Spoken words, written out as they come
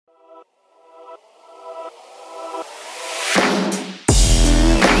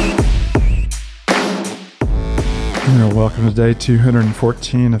welcome to day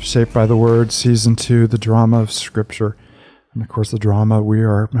 214 of Shaped by the Word, Season 2, the drama of Scripture. And of course, the drama we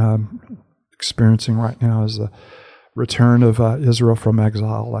are experiencing right now is the return of Israel from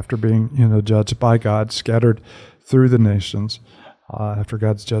exile after being, judged by God, scattered through the nations. After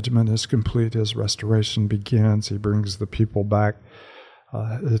God's judgment is complete, His restoration begins. He brings the people back.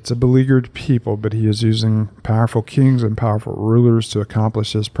 It's a beleaguered people, but He is using powerful kings and powerful rulers to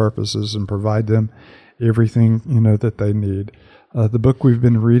accomplish His purposes and provide them everything, that they need. The book we've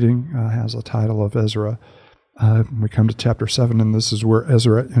been reading has a title of Ezra. We come to chapter 7, and this is where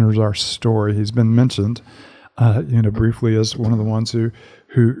Ezra enters our story. He's been mentioned, briefly as one of the ones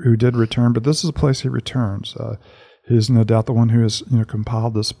who did return, but this is the place he returns. He is no doubt the one who has,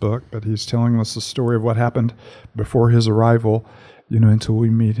 compiled this book, but he's telling us the story of what happened before his arrival, until we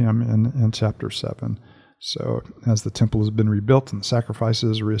meet him in chapter 7. So as the temple has been rebuilt and the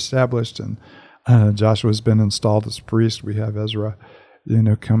sacrifices reestablished and Joshua has been installed as priest, we have Ezra,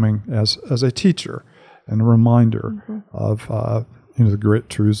 coming as a teacher and a reminder of, the great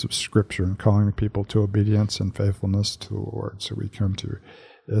truths of Scripture and calling the people to obedience and faithfulness to the Lord. So we come to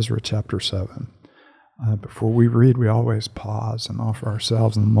Ezra chapter 7. Before we read, we always pause and offer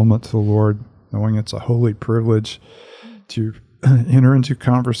ourselves in the moment to the Lord, knowing it's a holy privilege to enter into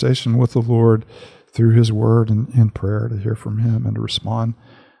conversation with the Lord through His Word and in prayer, to hear from Him and to respond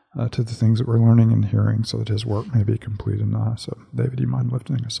to the things that we're learning and hearing so that His work may be complete in us. So, David, do you mind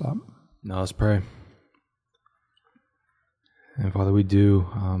lifting us up? No, let's pray. And Father, we do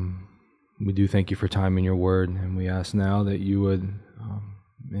thank you for time in your word, and we ask now that you would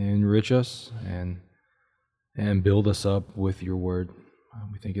enrich us and build us up with your word.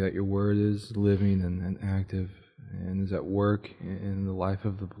 We thank you that your word is living and active and is at work in the life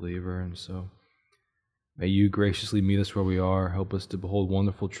of the believer. And so may you graciously meet us where we are. Help us to behold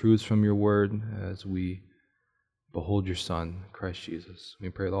wonderful truths from your word as we behold your Son, Christ Jesus. We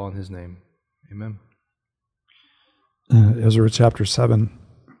pray it all in his name. Amen. Ezra chapter 7.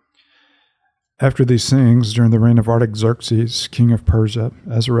 After these things, during the reign of Artaxerxes, king of Persia,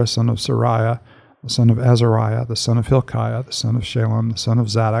 Ezra, son of Sariah, the son of Azariah, the son of Hilkiah, the son of Shalem, the son of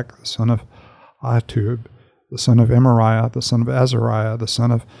Zadok, the son of Ahitub, the son of Amariah, the son of Azariah, the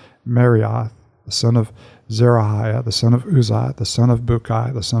son of Merioth, the son of Zerahiah, the son of Uzziah, the son of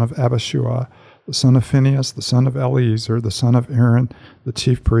Bukai, the son of Abishua, the son of Phinehas, the son of Eleazar, the son of Aaron, the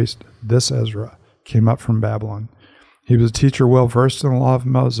chief priest. This Ezra came up from Babylon. He was a teacher well versed in the law of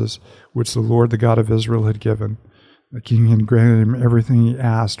Moses, which the Lord, the God of Israel, had given. The king had granted him everything he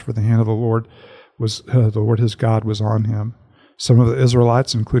asked, for the hand of the Lord his God was on him. Some of the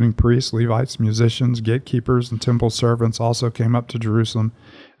Israelites, including priests, Levites, musicians, gatekeepers, and temple servants, also came up to Jerusalem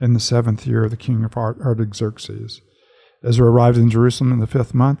in the 7th year of the king of Artaxerxes. Ezra arrived in Jerusalem in the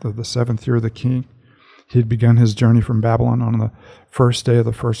 5th month of the 7th year of the king. He had begun his journey from Babylon on the 1st day of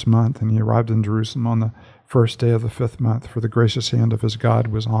the 1st month, and he arrived in Jerusalem on the 1st day of the 5th month, for the gracious hand of his God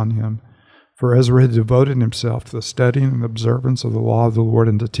was on him. For Ezra had devoted himself to the studying and observance of the law of the Lord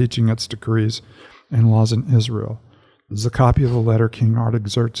and to teaching its decrees and laws in Israel. This is a copy of the letter King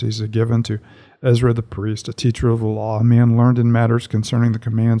Artaxerxes had given to Ezra the priest, a teacher of the law, a man learned in matters concerning the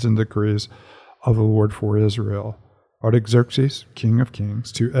commands and decrees of the Lord for Israel. Artaxerxes, king of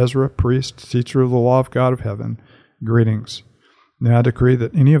kings, to Ezra, priest, teacher of the law of God of heaven, greetings. Now I decree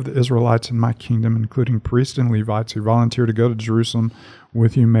that any of the Israelites in my kingdom, including priests and Levites who volunteer to go to Jerusalem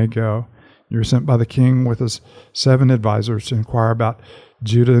with you, may go. You are sent by the king with his 7 advisors to inquire about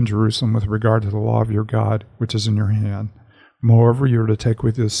Judah and Jerusalem with regard to the law of your God, which is in your hand. Moreover, you are to take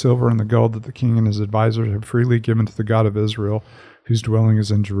with you the silver and the gold that the king and his advisors have freely given to the God of Israel, whose dwelling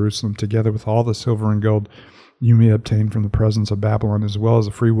is in Jerusalem, together with all the silver and gold you may obtain from the presence of Babylon, as well as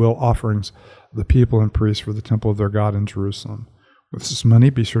the free will offerings of the people and priests for the temple of their God in Jerusalem. With this money,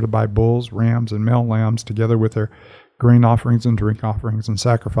 be sure to buy bulls, rams, and male lambs, together with their grain offerings and drink offerings, and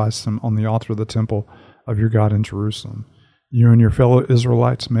sacrifice them on the altar of the temple of your God in Jerusalem. You and your fellow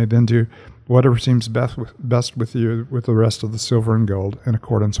Israelites may then do whatever seems best with you with the rest of the silver and gold, in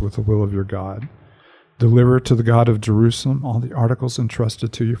accordance with the will of your God. Deliver to the God of Jerusalem all the articles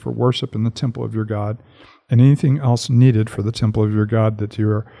entrusted to you for worship in the temple of your God, and anything else needed for the temple of your God that you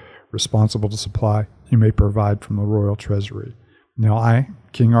are responsible to supply, you may provide from the royal treasury. Now I,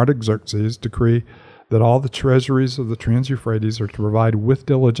 King Artaxerxes, decree that all the treasuries of the Trans-Euphrates are to provide with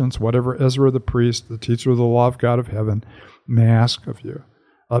diligence whatever Ezra the priest, the teacher of the law of God of heaven, may ask of you,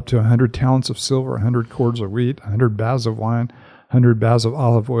 up to 100 talents of silver, 100 cords of wheat, 100 baths of wine, 100 baths of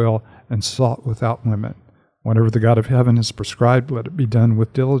olive oil, and salt without limit. Whatever the God of heaven has prescribed, let it be done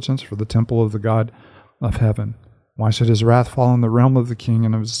with diligence for the temple of the God of heaven. Why should his wrath fall in the realm of the king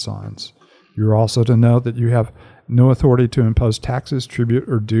and of his sons? You are also to know that you have no authority to impose taxes, tribute,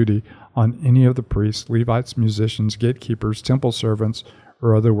 or duty on any of the priests, Levites, musicians, gatekeepers, temple servants,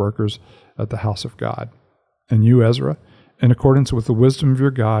 or other workers at the house of God. And you, Ezra, in accordance with the wisdom of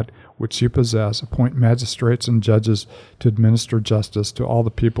your God, which you possess, appoint magistrates and judges to administer justice to all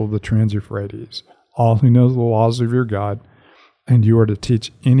the people of the Trans-Euphrates, all who know the laws of your God, and you are to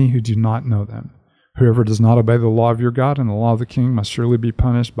teach any who do not know them. Whoever does not obey the law of your God and the law of the king must surely be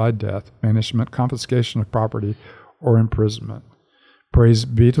punished by death, banishment, confiscation of property, or imprisonment. Praise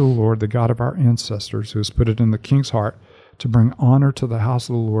be to the Lord, the God of our ancestors, who has put it in the king's heart to bring honor to the house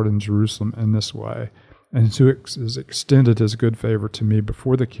of the Lord in Jerusalem in this way, and who has extended his good favor to me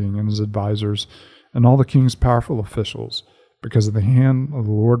before the king and his advisors and all the king's powerful officials. Because of the hand of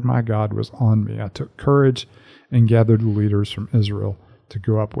the Lord my God was on me, I took courage and gathered the leaders from Israel to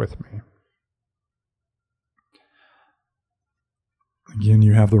go up with me. Again,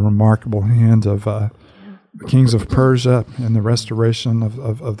 you have the remarkable hand of the kings of Persia and the restoration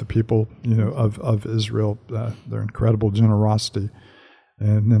of the people, of Israel, their incredible generosity.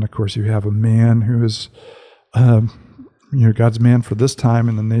 And then, of course, you have a man who is, God's man for this time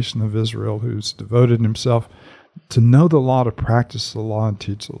in the nation of Israel, who's devoted himself to know the law, to practice the law, and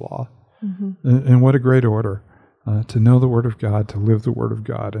teach the law. Mm-hmm. And what a great order, to know the Word of God, to live the Word of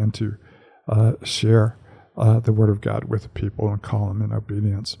God, and to share the Word of God with the people and call them in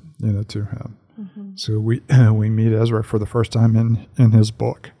obedience, to Him. Mm-hmm. So we meet Ezra for the first time in his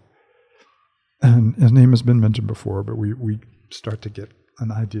book. And his name has been mentioned before, but we start to get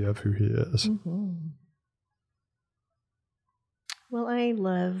an idea of who he is. Mm-hmm. Well, I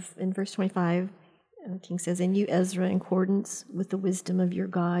love in verse 25, the king says, "And you, Ezra, in accordance with the wisdom of your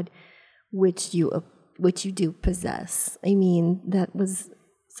God, which you do possess." I mean, that was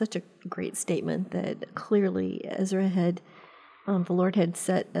such a great statement that clearly Ezra had, the Lord had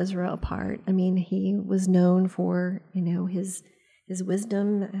set Ezra apart. I mean, he was known for, his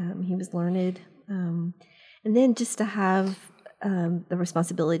wisdom. He was learned. And then just to have the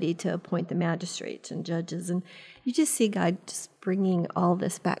responsibility to appoint the magistrates and judges. And you just see God just bringing all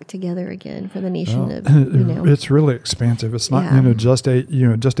this back together again for the nation of, It's really expansive. It's not, just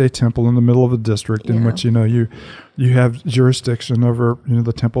a temple in the middle of a district in which, you have jurisdiction over,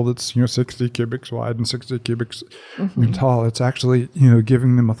 the temple that's, 60 cubits wide and 60 cubits tall. It's actually,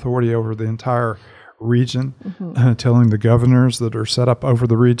 giving them authority over the entire region, telling the governors that are set up over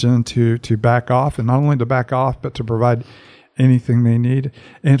the region to back off, and not only to back off, but to provide anything they need,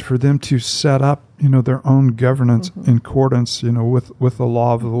 and for them to set up, their own governance in accordance, with the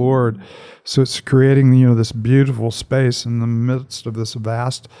law of the Lord. So it's creating, this beautiful space in the midst of this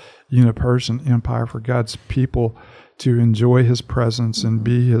vast, Persian empire for God's people to enjoy His presence and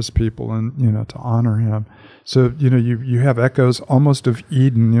be His people and, to honor Him. So, you have echoes almost of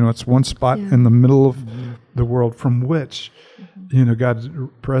Eden. It's one spot in the middle of the world from which, God's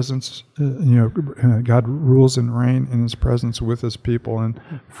presence, God rules and reigns in His presence with His people. And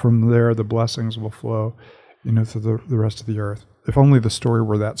from there, the blessings will flow, through the rest of the earth. If only the story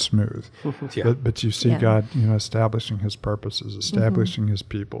were that smooth. But you see God, establishing His purposes, establishing His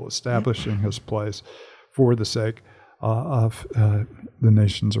people, establishing His place for the sake of the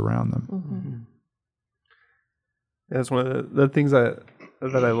nations around them. Mm-hmm. That's one of the things that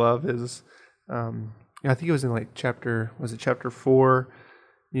I love is, I think it was in chapter 4,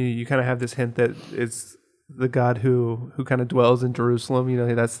 you kind of have this hint that it's the God who kind of dwells in Jerusalem.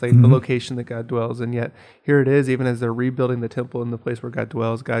 That's the location that God dwells, and yet here it is. Even as they're rebuilding the temple in the place where God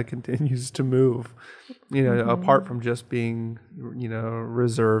dwells, God continues to move. Apart from just being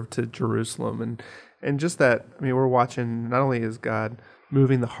reserved to Jerusalem, and just that. I mean, we're watching. Not only is God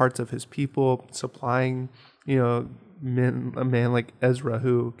moving the hearts of His people, supplying a man like Ezra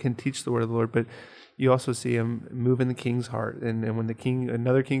who can teach the word of the Lord, but you also see Him move in the king's heart, and when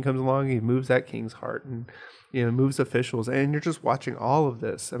another king comes along, He moves that king's heart, and moves officials, and you're just watching all of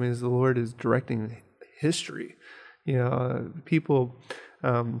this. I mean, as the Lord is directing history, people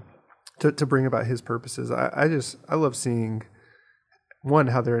to bring about His purposes. I love seeing one,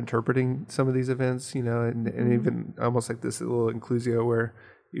 how they're interpreting some of these events, and even almost like this little inclusio where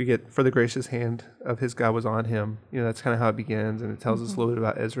you get, for the gracious hand of His God was on him. That's kind of how it begins, and it tells us a little bit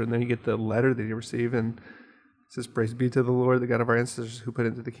about Ezra. And then you get the letter that he received, and it says, "Praise be to the Lord, the God of our ancestors, who put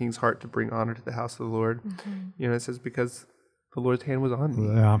into the king's heart to bring honor to the house of the Lord." It says, because the Lord's hand was on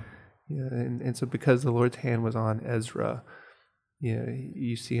me. And so because the Lord's hand was on Ezra,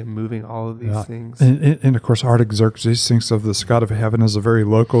 you see Him moving all of these things. And of course, Artaxerxes thinks of this God of heaven as a very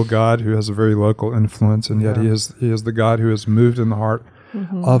local God who has a very local influence, and yet he is the God who has moved in the heart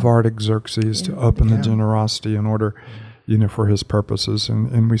of Artaxerxes to open the generosity in order, for his purposes.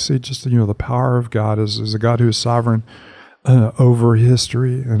 And we see just, the power of God as a God who is sovereign over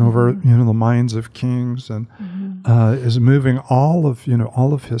history and over, the minds of kings, and is moving all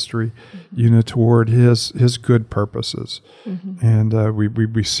of history, toward his good purposes. And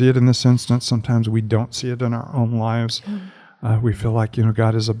we see it in this instance. Sometimes we don't see it in our own lives. We feel like,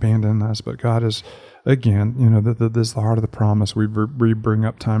 God has abandoned us, but God is, again, this is the heart of the promise we bring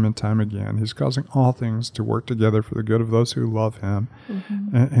up time and time again. He's causing all things to work together for the good of those who love him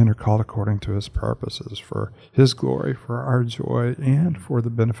and are called according to his purposes, for his glory, for our joy, and for the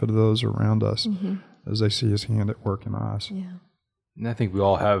benefit of those around us as they see his hand at work in us. Yeah. And I think we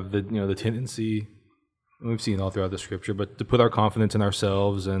all have the tendency, we've seen all throughout the scripture, but to put our confidence in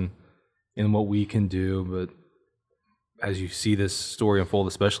ourselves and in what we can do. But as you see this story unfold,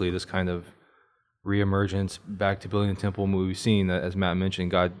 especially this kind of reemergence back to building the temple, we've seen that, as Matt mentioned,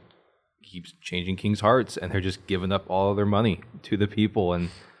 God keeps changing kings' hearts, and they're just giving up all of their money to the people. And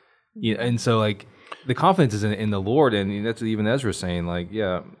and so like the confidence is in the Lord, and that's what even Ezra's saying, like,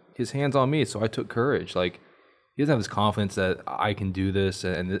 yeah, his hand's on me, so I took courage. Like, he doesn't have this confidence that I can do this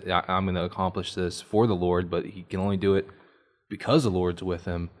and I'm going to accomplish this for the Lord, but he can only do it because the Lord's with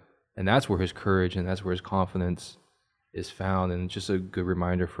him. And that's where his courage and that's where his confidence is found. And it's just a good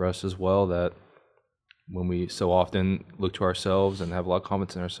reminder for us as well that when we so often look to ourselves and have a lot of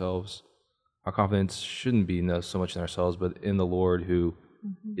confidence in ourselves, our confidence shouldn't be so much in ourselves, but in the Lord who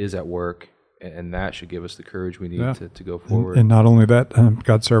is at work, and that should give us the courage we need to go forward. And not only that,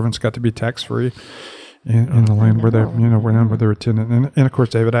 God's servants got to be tax-free in the land where they're, where they're attendant. And of course,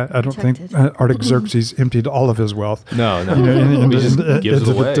 David, I don't think Artaxerxes emptied all of his wealth. No. He just gives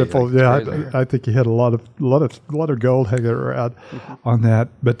it away. I think he had a lot of gold hanging around on that.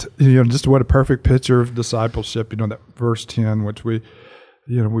 But just what a perfect picture of discipleship. That verse 10, which we've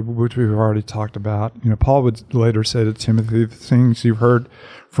already talked about. Paul would later say to Timothy, "The things you've heard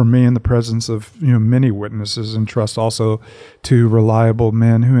from me in the presence of many witnesses, entrust also to reliable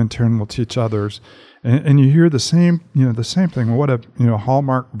men who in turn will teach others." And you hear the same thing. What a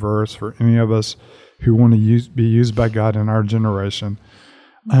hallmark verse for any of us who want to be used by God in our generation.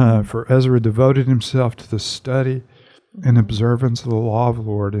 For Ezra devoted himself to the study and observance of the law of the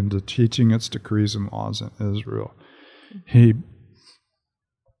Lord and to teaching its decrees and laws in Israel. He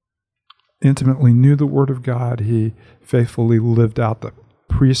intimately knew the Word of God. He faithfully lived out the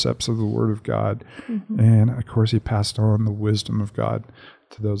precepts of the Word of God. And, of course, he passed on the wisdom of God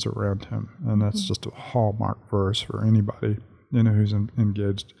to those around him. And that's just a hallmark verse for anybody, who's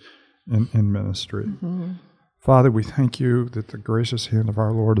engaged in ministry. Father, we thank you that the gracious hand of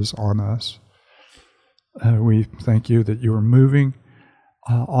our Lord is on us. We thank you that you are moving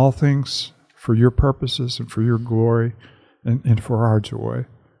all things for your purposes and for your glory and for our joy.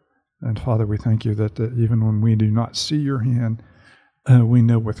 And Father, we thank you that even when we do not see your hand, we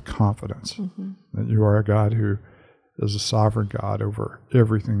know with confidence that you are a God who is a sovereign God over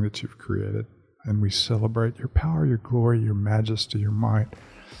everything that you've created. And we celebrate your power, your glory, your majesty, your might,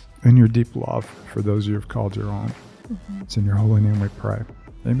 and your deep love for those you have called your own. It's in your holy name we pray.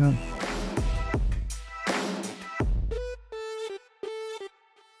 Amen.